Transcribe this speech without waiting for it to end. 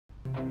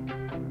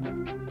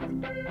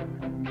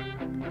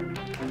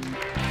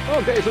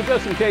Okay, so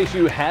just in case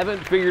you haven't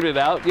figured it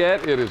out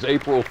yet, it is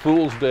April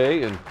Fool's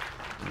Day, and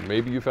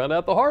maybe you found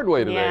out the hard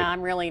way today. Yeah, I'm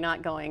really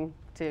not going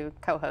to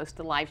co-host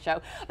the live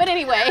show. But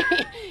anyway,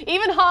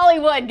 even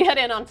Hollywood got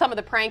in on some of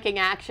the pranking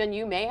action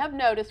you may have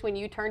noticed when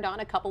you turned on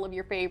a couple of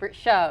your favorite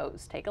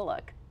shows. Take a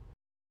look.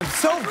 I'm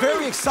so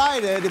very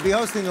excited to be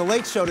hosting the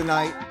Late Show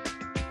tonight.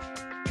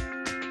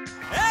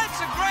 It's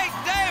a great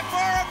day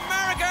for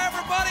America,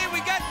 everybody.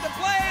 We get to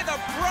play The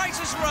Price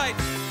is Right.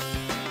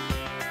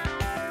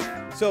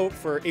 So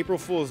for April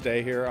Fool's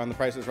Day here on The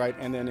Price is Right,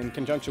 and then in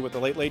conjunction with the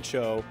Late Late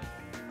Show,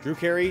 Drew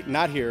Carey,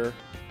 not here,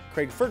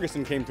 Craig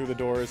Ferguson came through the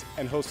doors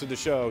and hosted the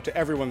show to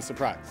everyone's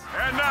surprise.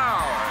 And now,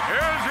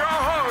 here's your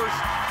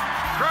host,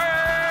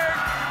 Craig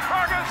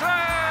Ferguson!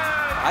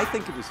 I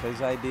think it was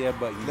his idea,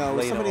 but you No,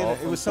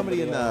 it was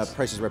somebody in the else.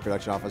 Price is Right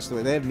production office.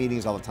 They have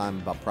meetings all the time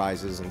about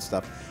prizes and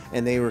stuff,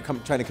 and they were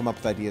trying to come up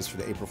with ideas for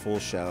the April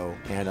Fool's show,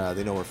 and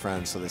they know we're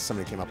friends, so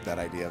somebody came up with that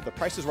idea. The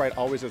Price is Right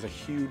always has a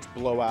huge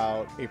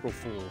blowout April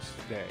Fool's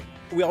Day.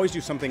 We always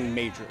do something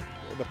major.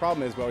 The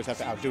problem is we always have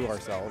to outdo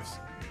ourselves,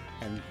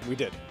 and we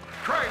did.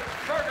 Craig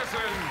Ferguson,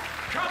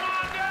 come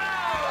on down!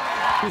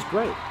 He was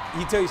great.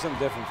 He'd tell you something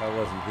different if I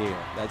wasn't here.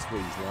 That's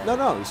what he's like.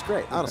 No, he's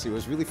great. Honestly, it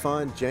was really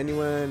fun,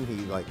 genuine.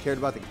 He cared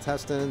about the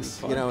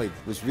contestants. You know, he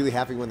was really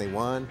happy when they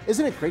won.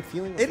 Isn't it a great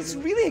feeling? It's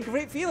really a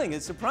great feeling.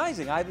 It's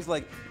surprising. I was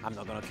like, I'm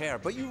not gonna care,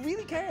 but you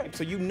really care.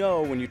 So you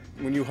know when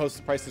you host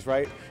The Price is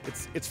Right,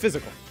 it's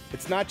physical.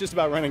 It's not just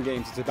about running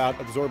games. It's about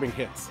absorbing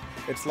hits.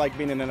 It's like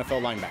being an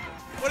NFL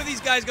linebacker. What are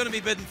these guys going to be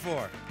bidding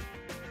for?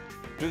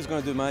 Drew's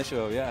gonna do my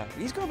show, yeah.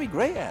 He's gonna be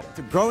great at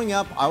it. Growing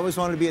up, I always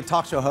wanted to be a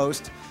talk show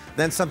host.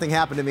 Then something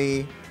happened to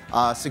me.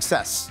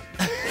 Success.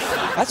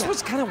 That's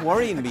what's kind of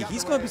worrying me.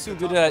 He's going to be so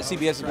good at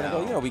CBS. Is going to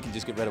go, you know, we can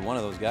just get rid of one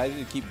of those guys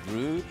and keep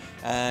Drew,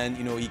 and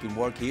you know, he can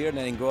work here and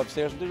then he can go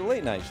upstairs and do the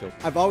late night show.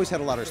 I've always had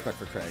a lot of respect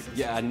for Craig.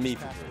 Yeah, and me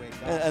for Drew.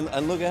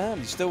 And look at him,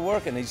 he's still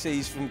working. They say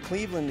he's from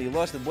Cleveland, he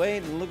lost the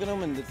weight, and look at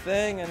him and the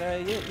thing,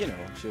 and you know,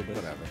 I'm sure, but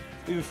Whatever.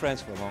 We've been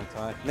friends for a long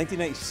time.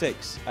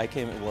 1996, I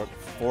came at work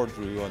for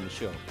Drew on the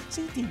show. It's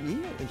 18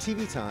 years. In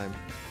TV time,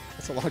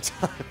 that's a long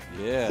time.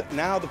 Yeah.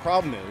 Now the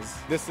problem is,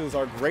 this is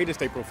our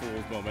greatest April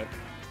Fool's moment,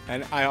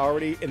 and I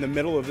already, in the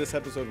middle of this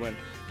episode, went,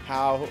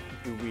 how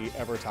do we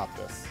ever top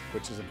this?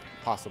 Which is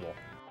impossible.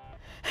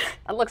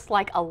 It looks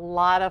like a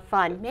lot of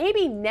fun.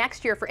 Maybe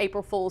next year for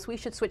April Fools, we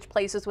should switch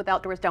places with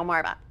Outdoors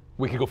Delmarva.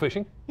 We could go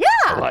fishing? Yeah!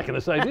 I'm liking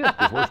this idea.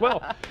 This works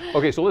well.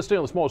 Okay, so let's stay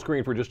on the small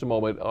screen for just a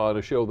moment on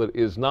a show that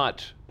is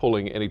not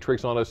pulling any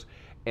tricks on us.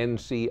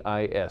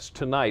 NCIS.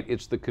 Tonight,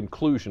 it's the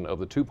conclusion of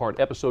the two-part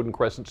episode in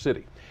Crescent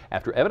City.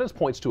 After evidence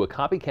points to a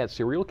copycat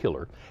serial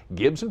killer,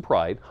 Gibbs and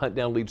Pride hunt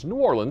down leads in New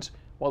Orleans,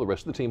 while the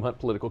rest of the team hunt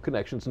political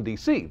connections in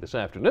D.C. This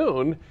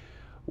afternoon,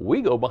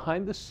 we go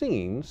behind the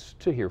scenes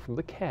to hear from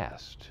the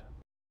cast.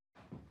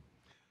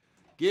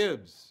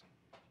 Gibbs,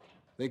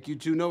 think you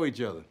two know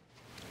each other?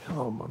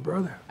 Hello, my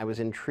brother. I was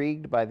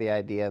intrigued by the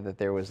idea that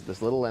there was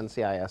this little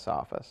NCIS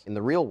office in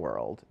the real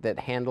world that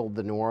handled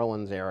the New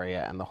Orleans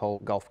area and the whole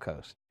Gulf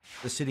Coast.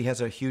 The city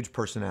has a huge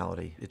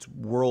personality. It's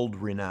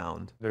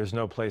world-renowned. There's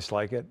no place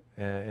like it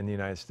in the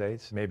United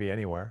States, maybe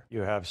anywhere.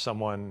 You have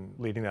someone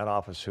leading that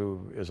office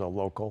who is a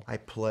local. I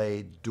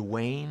play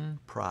Dwayne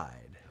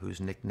Pride,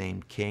 who's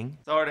nicknamed King.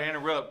 Sorry to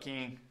interrupt,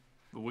 King,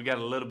 but we got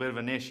a little bit of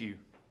an issue.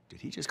 Did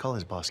he just call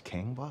his boss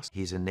King, boss?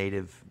 He's a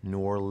native New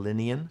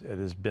Orleanian. It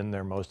has been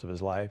there most of his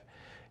life.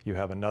 You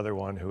have another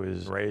one who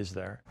is raised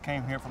there.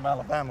 Came here from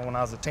Alabama when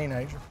I was a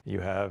teenager. You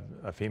have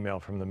a female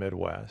from the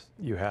Midwest.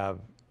 You have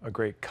a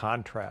great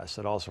contrast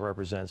that also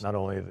represents not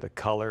only the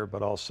color,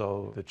 but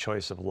also the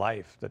choice of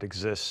life that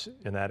exists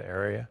in that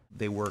area.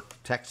 They work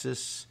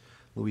Texas,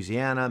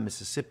 Louisiana,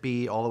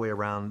 Mississippi, all the way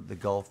around the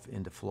Gulf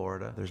into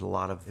Florida. There's a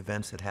lot of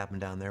events that happen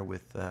down there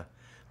with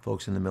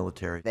folks in the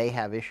military. They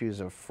have issues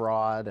of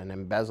fraud and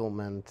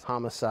embezzlement,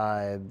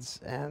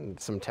 homicides, and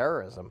some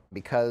terrorism.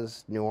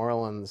 Because New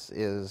Orleans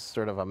is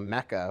sort of a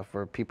mecca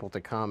for people to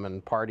come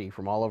and party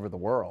from all over the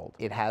world,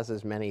 it has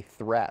as many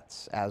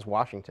threats as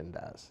Washington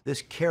does.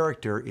 This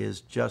character is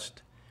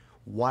just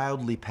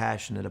wildly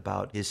passionate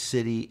about his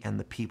city and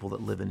the people that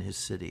live in his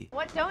city.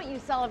 What don't you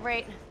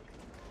celebrate?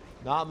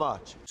 Not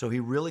much. So he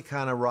really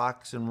kind of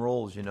rocks and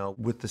rolls, you know,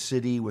 with the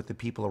city, with the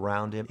people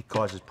around him. It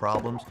causes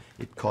problems.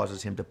 It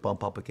causes him to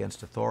bump up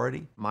against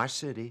authority. My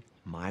city,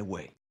 my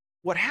way.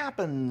 What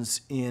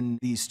happens in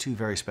these two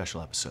very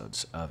special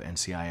episodes of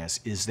NCIS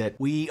is that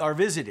we are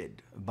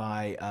visited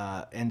by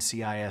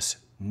NCIS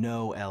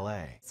No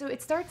LA. So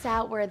it starts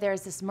out where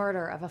there's this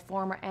murder of a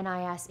former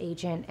NIS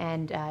agent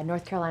and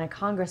North Carolina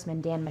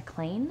Congressman Dan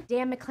McClain.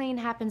 Dan McClain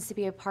happens to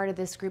be a part of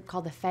this group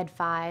called the Fed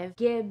Five.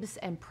 Gibbs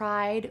and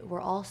Pride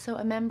were also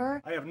a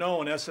member. I have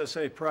known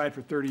SSA Pride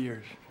for 30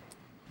 years.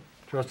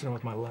 trusted him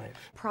with my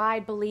life.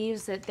 Pride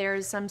believes that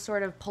there's some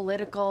sort of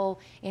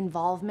political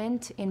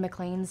involvement in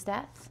McClane's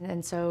death,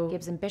 and so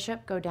Gibbs and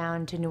Bishop go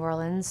down to New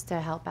Orleans to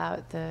help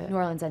out the New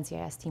Orleans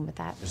NCIS team with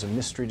that. There's a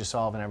mystery to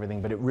solve and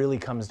everything, but it really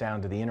comes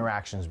down to the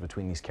interactions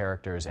between these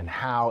characters and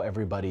how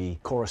everybody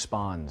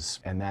corresponds,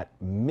 and that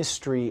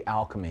mystery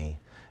alchemy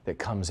that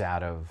comes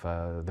out of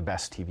the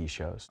best TV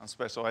shows. I'm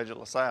Special Agent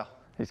LaSalle.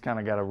 He's kind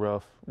of got a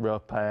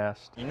rough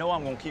past. You know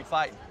I'm gonna keep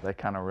fighting. They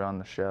kind of run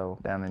the show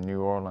down in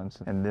New Orleans,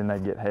 and then they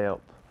get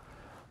help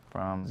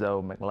from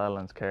Zoe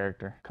McClellan's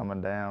character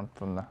coming down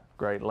from the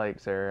Great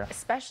Lakes area.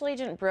 Special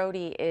Agent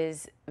Brody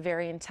is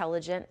very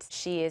intelligent.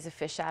 She is a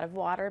fish out of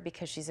water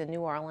because she's in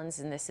New Orleans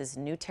and this is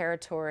new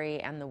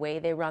territory, and the way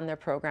they run their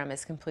program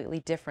is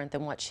completely different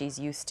than what she's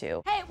used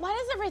to. Hey, why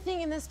does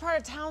everything in this part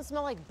of town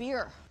smell like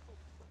beer?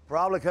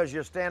 Probably because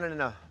you're standing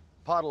in a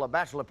puddle of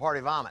bachelor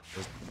party vomit.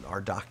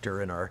 Our doctor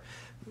and our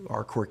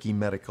quirky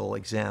medical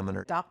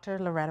examiner. Dr.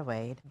 Loretta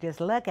Wade. Just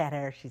look at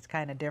her, she's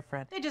kind of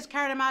different. They just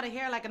carried him out of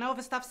here like an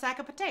overstuffed sack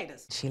of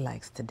potatoes. She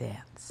likes to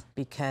dance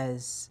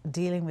because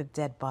dealing with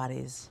dead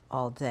bodies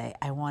all day,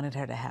 I wanted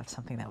her to have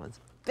something that was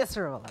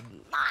visceral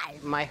and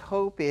live. My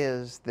hope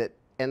is that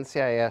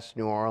NCIS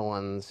New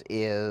Orleans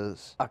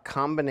is a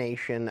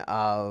combination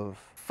of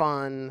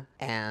fun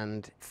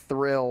and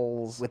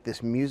thrills with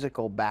this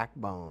musical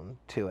backbone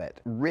to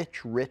it.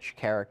 Rich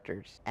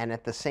characters, and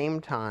at the same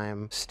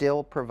time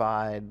still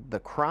provide the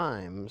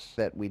crimes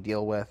that we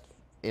deal with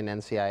in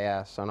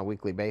NCIS on a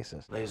weekly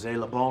basis. Laissez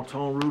le bon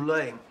ton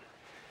rouler.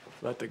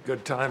 Let the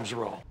good times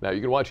roll. Now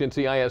you can watch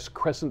NCIS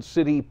Crescent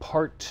City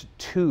Part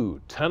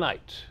 2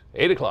 tonight,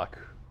 8 o'clock,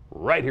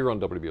 right here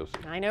on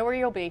WBOC. I know where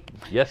you'll be.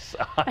 Yes,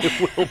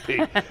 I will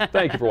be.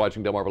 Thank you for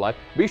watching Delmarva Live.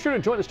 Be sure to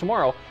join us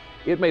tomorrow.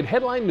 It made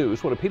headline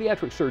news when a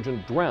pediatric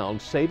surgeon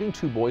drowned saving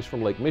 2 boys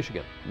from Lake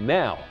Michigan.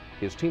 Now,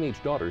 his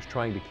teenage daughter is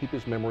trying to keep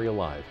his memory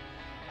alive.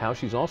 How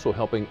she's also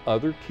helping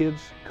other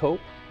kids cope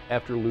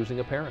after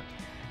losing a parent.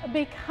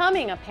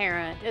 Becoming a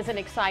parent is an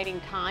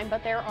exciting time,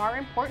 but there are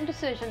important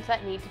decisions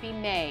that need to be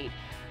made.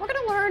 We're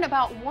going to learn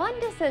about one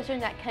decision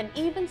that can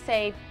even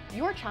save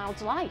your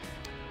child's life.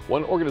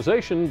 One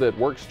organization that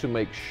works to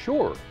make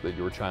sure that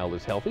your child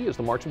is healthy is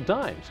the March of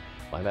Dimes.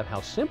 Find out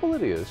how simple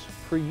it is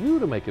for you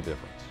to make a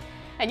difference.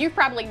 And you've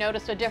probably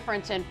noticed a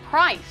difference in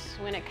price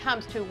when it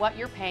comes to what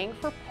you're paying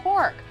for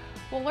pork.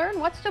 We'll learn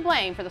what's to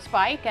blame for the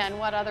spike and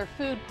what other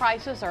food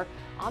prices are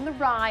on the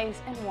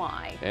rise and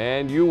why.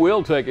 And you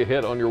will take a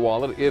hit on your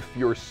wallet if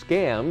you're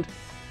scammed.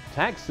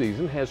 Tax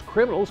season has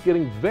criminals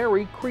getting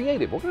very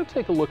creative. We're going to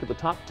take a look at the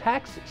top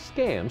tax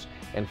scams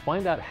and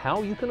find out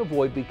how you can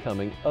avoid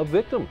becoming a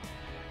victim.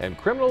 And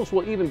criminals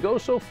will even go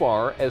so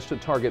far as to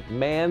target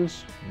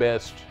man's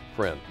best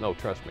friend. No,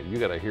 trust me, you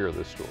got to hear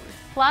this story.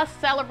 Plus,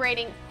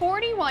 celebrating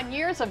 41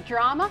 years of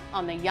drama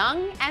on The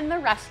Young and the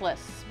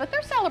Restless. But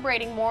they're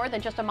celebrating more than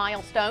just a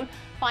milestone.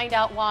 Find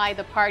out why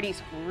the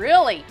party's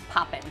really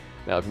popping.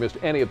 Now, if you missed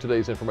any of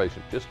today's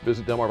information, just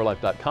visit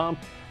DelmarvaLife.com.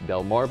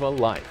 Delmarva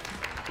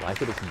Life.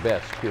 Life at its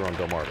best here on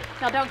Delmarva.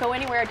 Now, don't go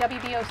anywhere.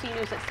 WBOC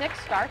News at 6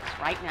 starts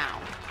right now.